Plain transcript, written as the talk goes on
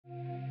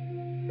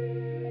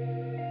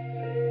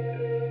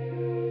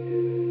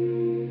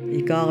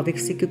IKAAÁVIK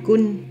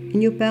SIKUKUN,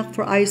 and you pack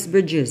for ice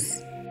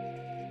bridges.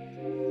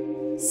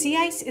 Sea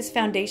ice is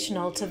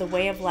foundational to the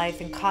way of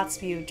life in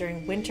Kotzebue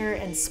during winter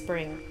and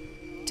spring.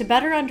 To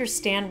better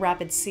understand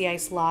rapid sea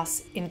ice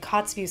loss in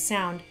Kotzebue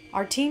Sound,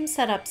 our team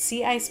set up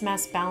sea ice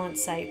mass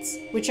balance sites,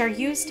 which are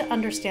used to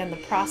understand the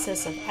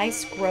process of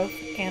ice growth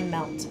and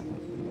melt.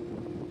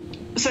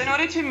 So in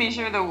order to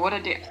measure the water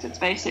depth, it's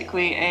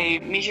basically a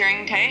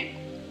measuring tape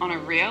on a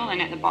reel,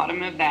 and at the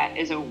bottom of that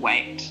is a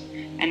weight.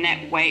 And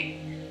that weight,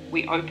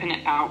 we open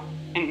it out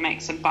and it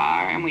makes a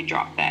bar, and we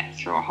drop that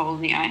through a hole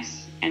in the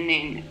ice and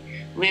then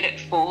let it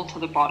fall to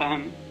the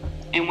bottom.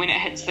 And when it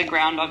hits the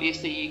ground,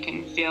 obviously you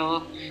can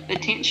feel the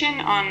tension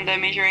on the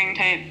measuring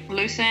tape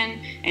loosen,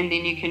 and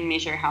then you can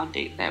measure how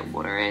deep that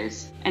water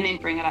is, and then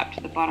bring it up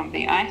to the bottom of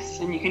the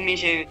ice, and you can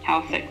measure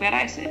how thick that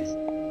ice is.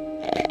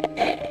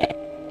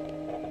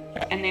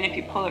 And then if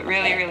you pull it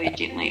really, really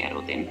gently,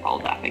 it'll then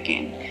fold up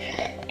again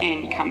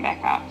and come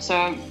back up.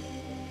 So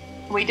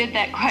we did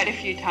that quite a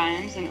few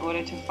times in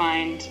order to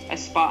find a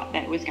spot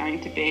that was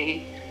going to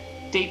be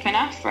deep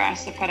enough for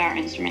us to put our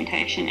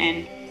instrumentation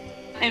in.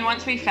 And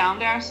once we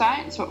found our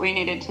sites, what we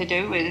needed to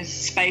do was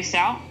space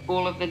out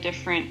all of the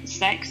different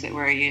stakes that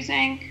we're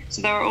using.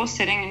 So they were all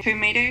sitting 2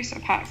 meters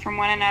apart from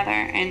one another,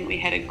 and we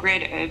had a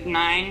grid of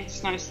 9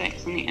 snow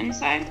stakes on the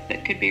inside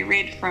that could be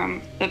read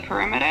from the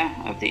perimeter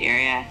of the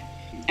area.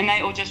 And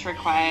they all just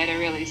required a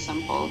really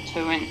simple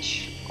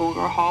 2-inch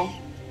auger hole,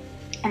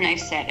 and they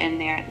sat in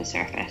there at the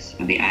surface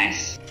of the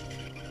ice.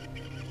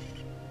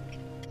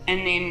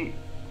 And then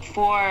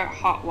 4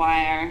 hot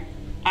wire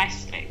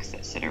ice stakes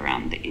that sit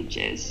around the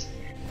edges.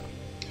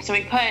 So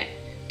we put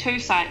 2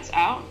 sites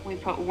out. We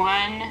put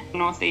one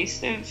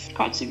northeast of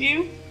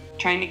Kotzebue,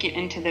 trying to get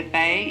into the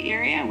bay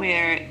area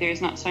where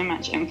there's not so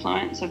much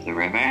influence of the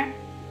river.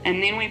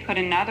 And then we put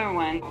another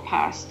one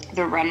past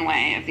the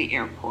runway of the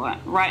airport,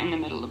 right in the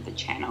middle of the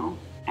channel.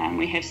 And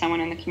we have someone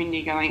in the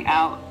community going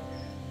out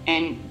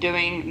and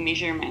doing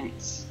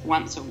measurements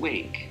once a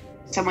week.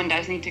 Someone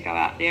does need to go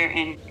out there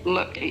and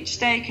look at each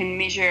stake and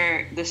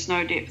measure the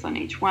snow depth on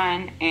each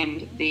one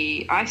and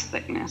the ice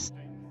thickness.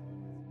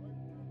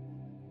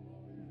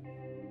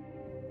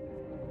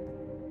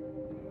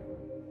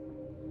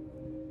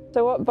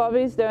 So what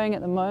Bobby's doing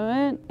at the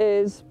moment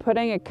is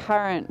putting a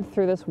current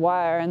through this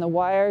wire, and the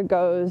wire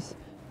goes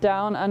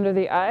down under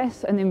the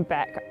ice and then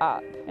back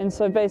up. And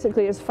so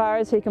basically as far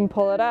as he can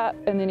pull it up,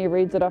 and then he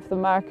reads it off the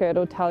marker,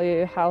 it'll tell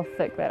you how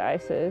thick that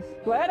ice is.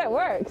 Glad it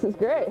works, it's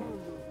great.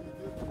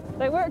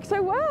 They work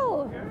so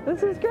well,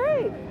 this is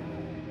great.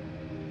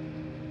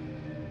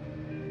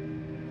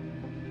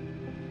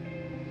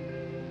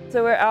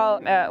 So we're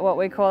out at what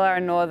we call our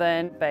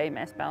Northern Bay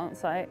Mass Balance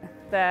site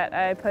that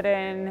I put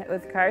in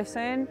with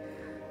Carson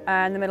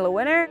in the middle of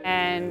winter,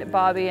 and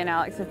Bobby and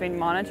Alex have been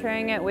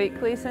monitoring it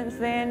weekly since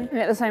then. And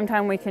at the same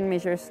time we can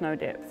measure snow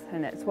depth,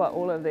 and that's what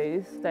all of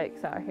these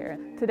stakes are here.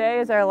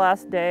 Today is our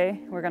last day.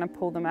 We're going to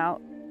pull them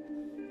out.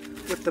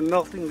 With the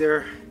melting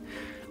there,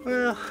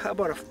 well,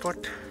 about a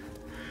foot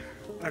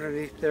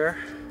underneath there.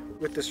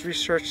 With this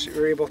research,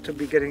 you're able to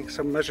be getting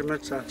some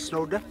measurements on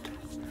snow depth.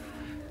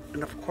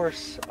 And of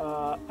course,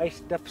 ice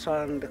depths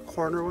on the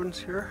corner ones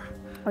here.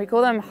 We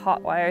call them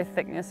hot wire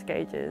thickness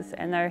gauges,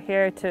 and they're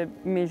here to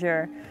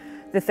measure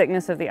the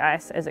thickness of the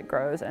ice as it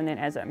grows and then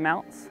as it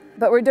melts.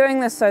 But we're doing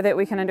this so that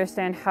we can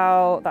understand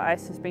how the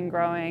ice has been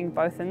growing,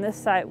 both in this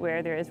site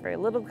where there is very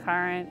little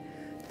current,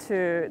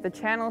 to the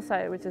channel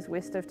site, which is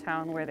west of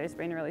town, where there's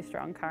been really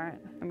strong current.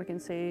 And we can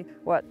see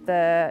what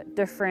the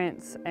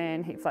difference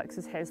in heat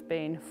fluxes has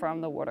been from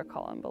the water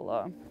column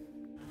below.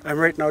 I'm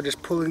right now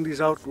just pulling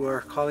these out. We're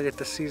calling it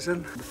the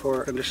season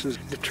before conditions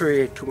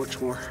deteriorate too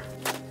much more.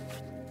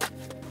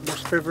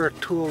 Most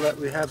favorite tool that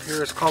we have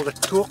here is called a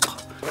took.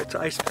 It's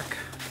an ice pick.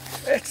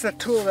 It's the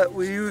tool that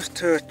we use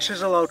to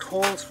chisel out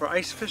holes for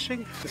ice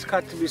fishing. This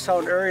Kotzebue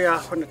Sound area,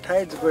 when the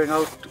tide's going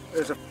out,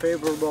 is a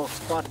favorable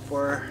spot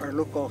for our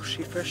local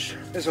sheefish.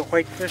 There's a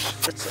whitefish.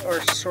 It's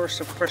our source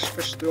of fresh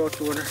fish throughout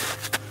the winter.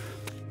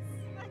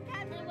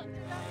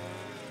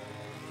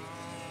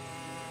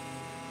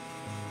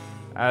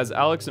 As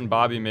Alex and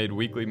Bobby made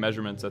weekly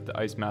measurements at the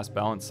ice mass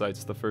balance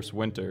sites the first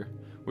winter,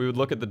 we would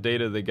look at the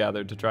data they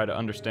gathered to try to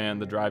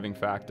understand the driving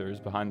factors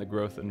behind the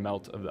growth and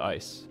melt of the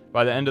ice.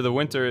 By the end of the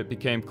winter, it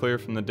became clear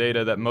from the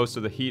data that most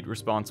of the heat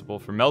responsible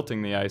for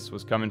melting the ice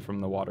was coming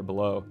from the water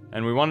below,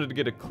 and we wanted to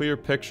get a clear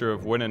picture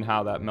of when and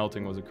how that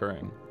melting was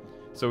occurring.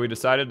 So we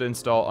decided to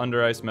install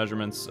under-ice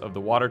measurements of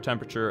the water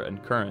temperature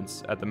and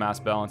currents at the mass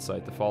balance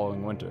site the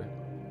following winter.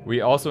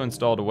 We also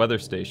installed a weather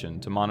station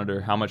to monitor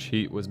how much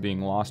heat was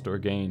being lost or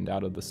gained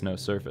out of the snow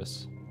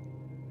surface.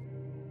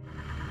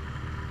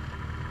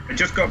 I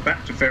just got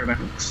back to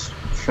Farthest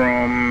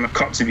from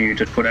Kotzebue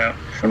to put out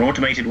an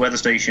automated weather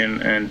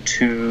station and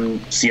 2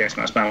 sea ice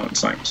mass balance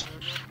sites,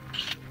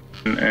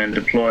 and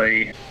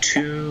deploy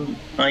 2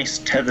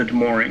 ice-tethered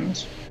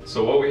moorings.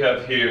 So what we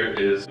have here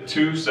is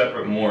 2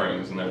 separate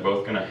moorings, and they're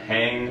both going to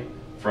hang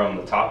from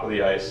the top of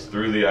the ice,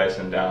 through the ice,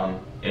 and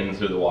down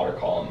into the water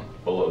column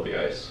below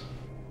the ice.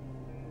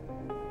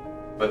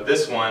 But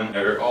this one,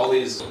 there are all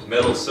these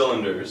metal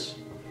cylinders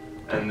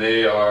and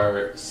they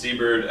are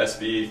Seabird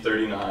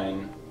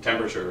SB39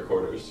 temperature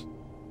recorders.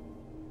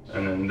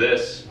 And then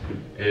this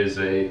is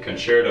a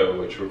concerto,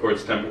 which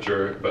records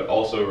temperature, but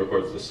also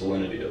records the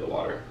salinity of the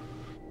water.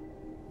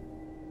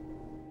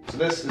 So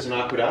this is an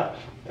IKAAVIK.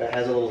 It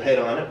has a little head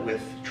on it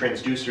with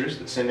transducers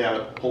that send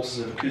out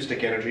pulses of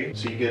acoustic energy.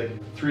 So you get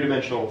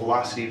three-dimensional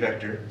velocity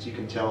vector, so you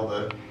can tell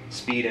the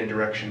speed and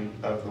direction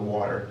of the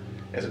water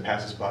as it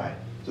passes by.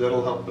 So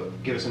that'll help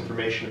give us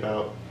information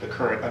about the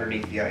current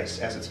underneath the ice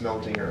as it's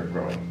melting or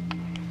growing.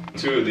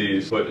 Two of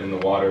these put in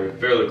the water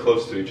fairly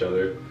close to each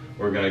other,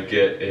 we're going to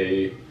get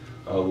a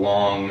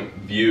long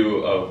view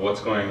of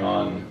what's going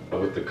on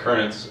with the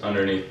currents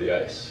underneath the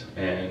ice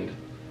and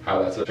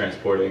how that's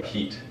transporting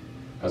heat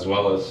as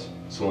well as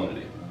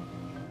salinity.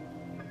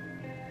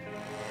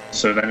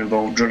 So that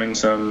involved drilling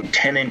some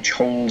 10-inch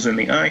holes in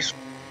the ice,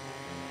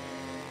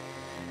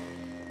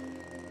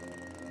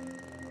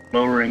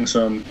 lowering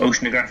some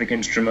oceanographic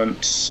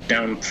instruments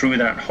down through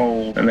that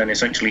hole, and then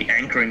essentially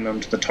anchoring them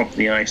to the top of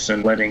the ice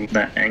and letting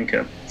that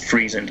anchor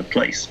freeze into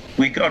place.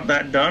 We got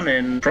that done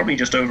in probably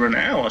just over an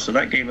hour, so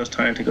that gave us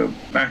time to go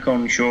back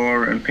on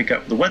shore and pick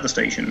up the weather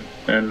station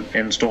and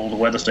install the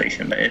weather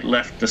station. It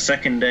left the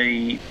second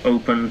day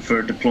open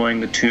for deploying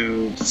the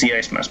two sea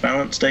ice mass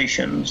balance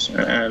stations,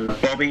 and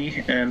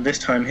Bobby and this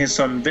time his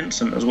son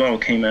Vincent as well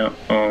came out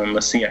on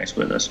the sea ice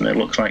with us, and it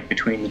looks like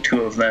between the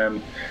two of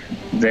them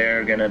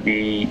they're going to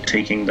be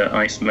taking the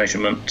ice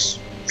measurements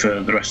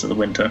for the rest of the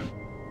winter.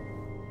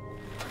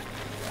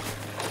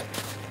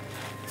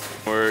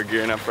 We're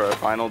gearing up for our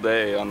final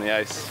day on the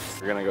ice.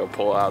 We're gonna go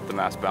pull out the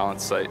mass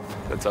balance site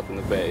that's up in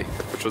the bay,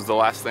 which was the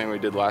last thing we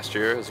did last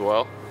year as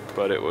well,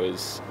 but it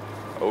was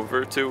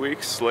over 2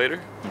 weeks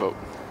later. But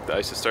the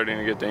ice is starting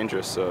to get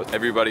dangerous, so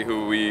everybody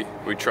who we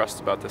trust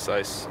about this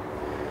ice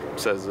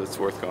says it's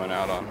worth going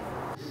out on.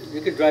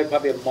 You could drive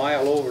probably a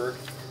mile over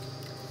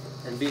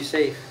and be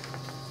safe,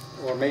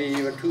 or maybe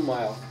even 2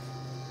 miles.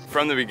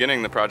 From the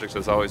beginning, the project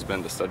has always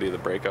been to study the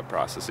breakup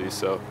processes,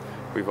 so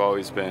we've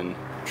always been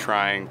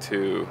trying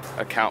to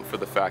account for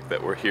the fact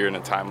that we're here in a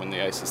time when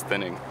the ice is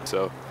thinning.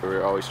 So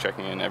we're always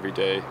checking in every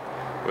day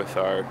with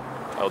our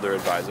elder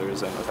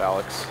advisors and with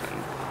Alex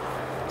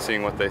and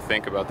seeing what they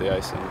think about the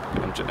ice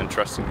and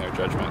trusting their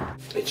judgment.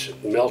 It's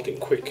melting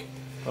quick.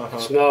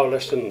 It's now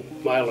less than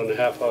a mile and a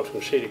half out from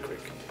Shady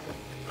Creek.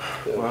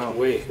 Wow.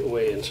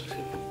 Way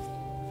inside.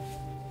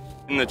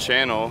 In the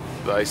channel,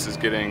 the ice is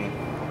getting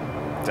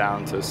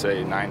down to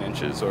say 9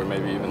 inches or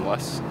maybe even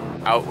less.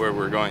 Out where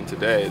we're going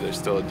today, there's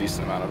still a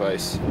decent amount of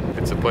ice.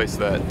 It's a place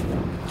that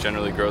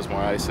generally grows more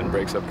ice and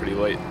breaks up pretty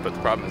late, but the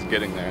problem is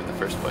getting there in the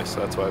first place, so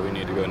that's why we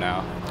need to go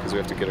now, because we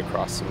have to get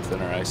across some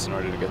thinner ice in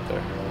order to get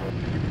there.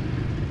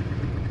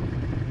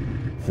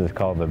 This is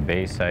called the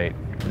Bay site.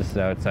 This is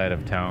outside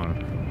of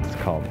town. It's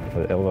called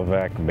the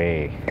IKAAVIK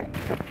Bay.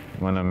 I'm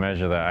going to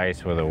measure the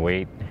ice with a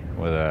weight,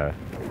 with a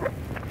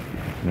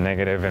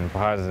negative and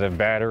positive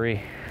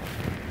battery.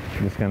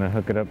 I'm just going to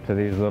hook it up to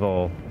these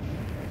little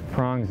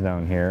prongs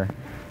down here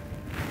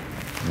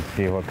and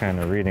see what kind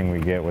of reading we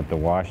get with the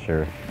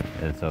washer.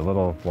 It's a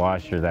little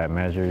washer that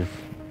measures.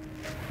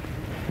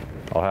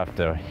 I'll have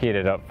to heat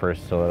it up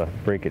first so it'll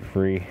break it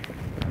free.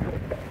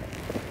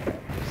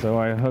 So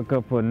I hook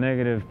up a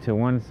negative to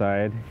one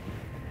side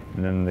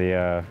and then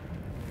the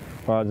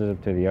positive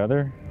to the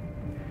other,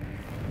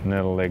 and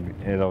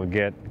it'll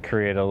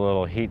create a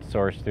little heat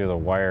source through the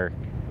wire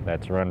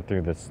that's run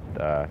through this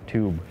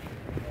tube,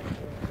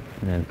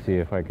 and then see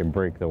if I can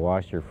break the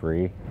washer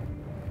free.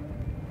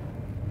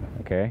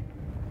 Okay.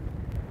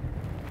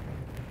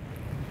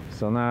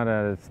 So now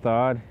that it's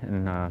thawed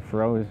and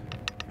froze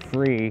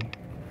free,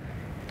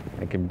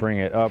 I can bring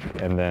it up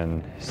and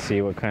then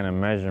see what kind of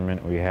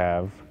measurement we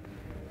have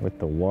with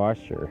the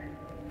washer.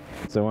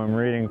 So I'm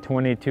reading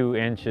 22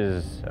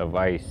 inches of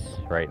ice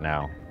right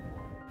now.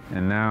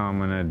 And now I'm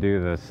gonna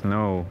do the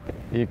snow.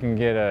 You can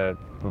get an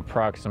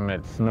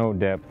approximate snow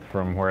depth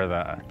from where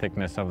the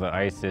thickness of the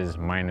ice is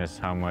minus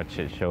how much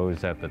it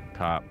shows at the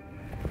top,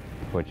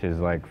 which is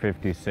like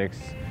 56.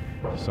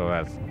 So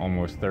that's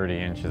almost 30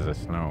 inches of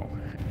snow.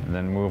 And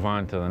then move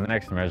on to the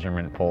next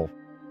measurement pole.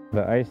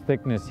 The ice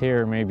thickness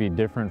here may be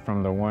different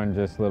from the one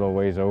just a little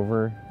ways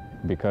over.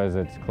 Because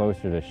it's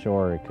closer to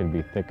shore, it could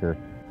be thicker.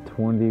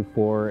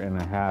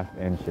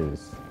 24.5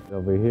 inches.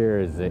 Over here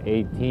is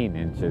 18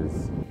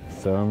 inches.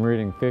 So I'm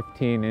reading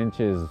 15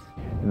 inches.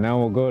 And now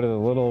we'll go to the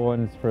little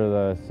ones for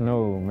the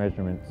snow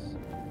measurements.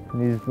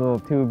 These little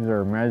tubes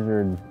are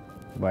measured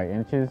by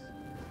inches.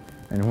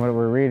 And what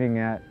we're reading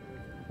at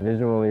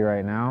visually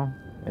right now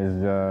is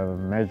the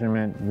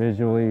measurement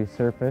visually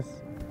surface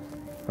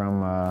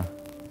from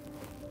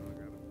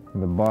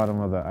the bottom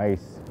of the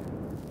ice.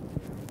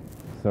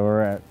 So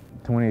we're at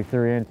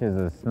 23 inches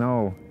of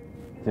snow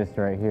just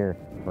right here,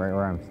 right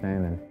where I'm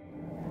standing.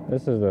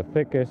 This is the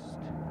thickest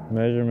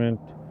measurement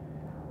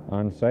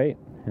on site,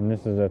 and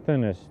this is the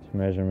thinnest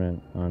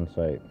measurement on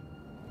site,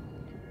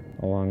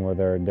 along with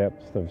our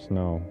depth of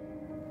snow.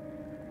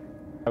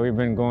 We've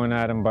been going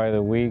at them by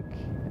the week,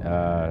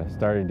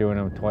 started doing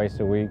them twice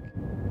a week.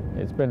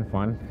 It's been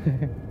fun.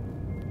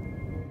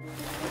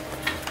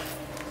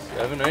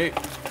 7, 8.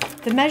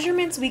 The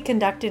measurements we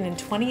conducted in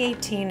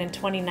 2018 and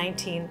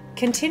 2019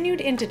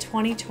 continued into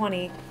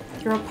 2020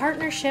 through a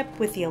partnership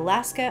with the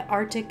Alaska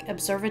Arctic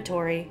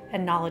Observatory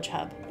and Knowledge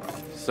Hub.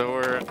 So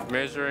we're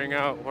measuring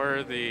out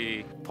where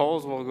the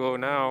poles will go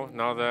now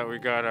that we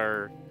got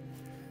our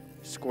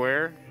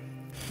square.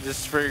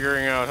 Just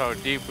figuring out how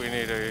deep we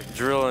need to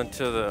drill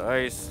into the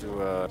ice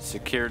to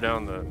secure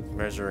down the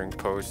measuring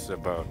posts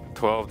about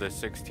 12 to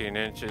 16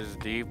 inches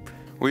deep.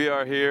 We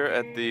are here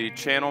at the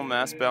channel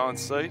mass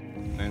balance site,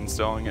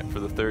 installing it for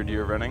the 3rd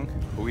year running.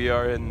 We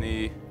are in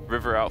the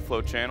river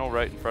outflow channel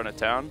right in front of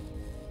town.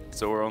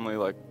 So we're only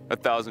like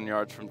 1,000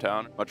 yards from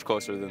town, much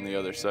closer than the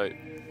other site.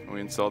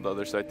 We installed the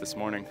other site this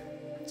morning.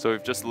 So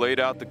we've just laid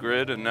out the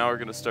grid and now we're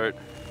gonna start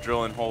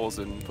drilling holes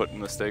and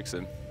putting the stakes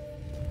in.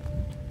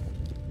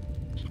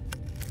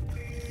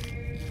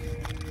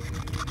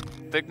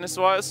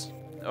 Thickness-wise,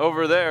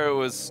 over there it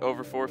was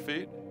over 4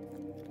 feet.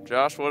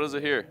 Josh, what is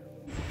it here?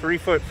 3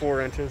 foot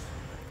 4 inches.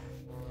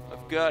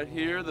 I've got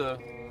here the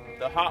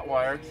hot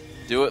wire.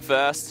 Do it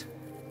fast,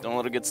 don't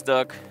let it get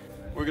stuck.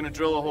 We're gonna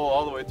drill a hole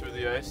all the way through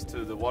the ice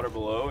to the water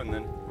below, and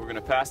then we're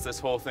gonna pass this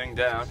whole thing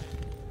down.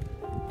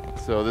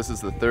 So this is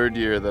the 3rd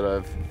year that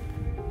I've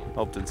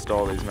helped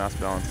install these mass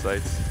balance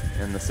sites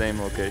in the same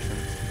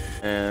locations.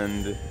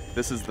 And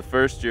this is the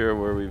 1st year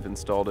where we've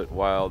installed it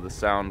while the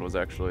sound was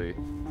actually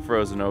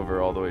frozen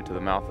over all the way to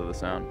the mouth of the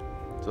sound.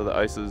 So the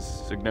ice is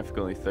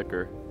significantly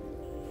thicker.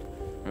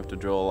 We have to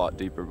drill a lot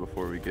deeper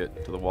before we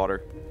get to the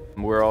water.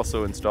 We're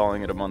also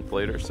installing it a month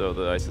later, so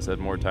the ice has had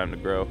more time to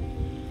grow.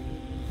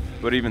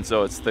 But even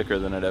so, it's thicker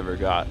than it ever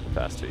got the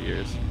past 2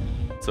 years.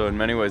 So in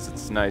many ways,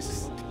 it's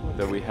nice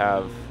that we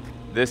have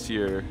this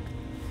year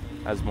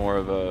as more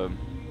of a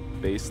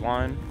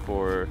baseline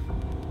for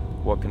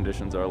what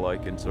conditions are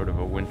like in sort of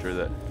a winter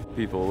that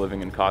people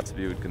living in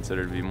Kotzebue would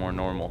consider to be more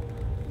normal.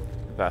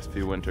 The past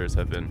few winters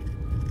have been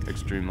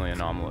extremely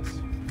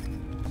anomalous.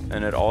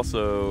 And it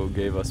also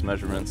gave us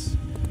measurements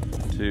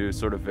to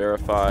sort of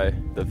verify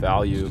the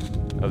value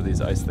of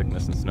these ice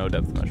thickness and snow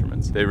depth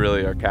measurements. They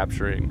really are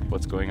capturing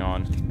what's going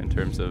on in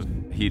terms of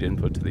heat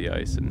input to the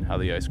ice and how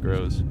the ice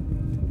grows.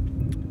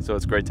 So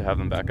it's great to have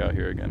them back out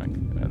here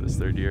again this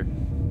 3rd year.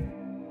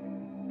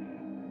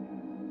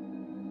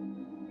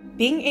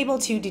 Being able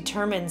to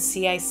determine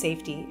sea ice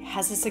safety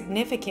has a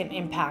significant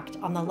impact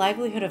on the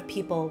livelihood of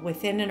people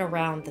within and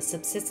around the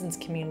subsistence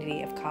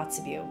community of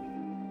Kotzebue.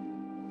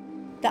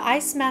 The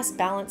ice mass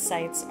balance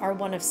sites are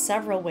one of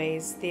several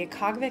ways the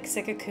IKAAÁVIK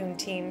Sikukun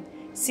team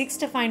seeks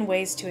to find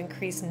ways to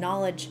increase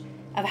knowledge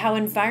of how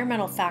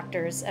environmental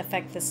factors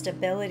affect the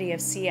stability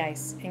of sea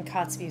ice in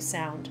Kotzebue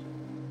Sound.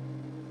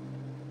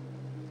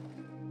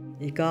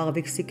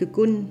 IKAAÁVIK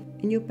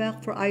Sikukun, in your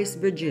pack for ice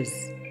bridges.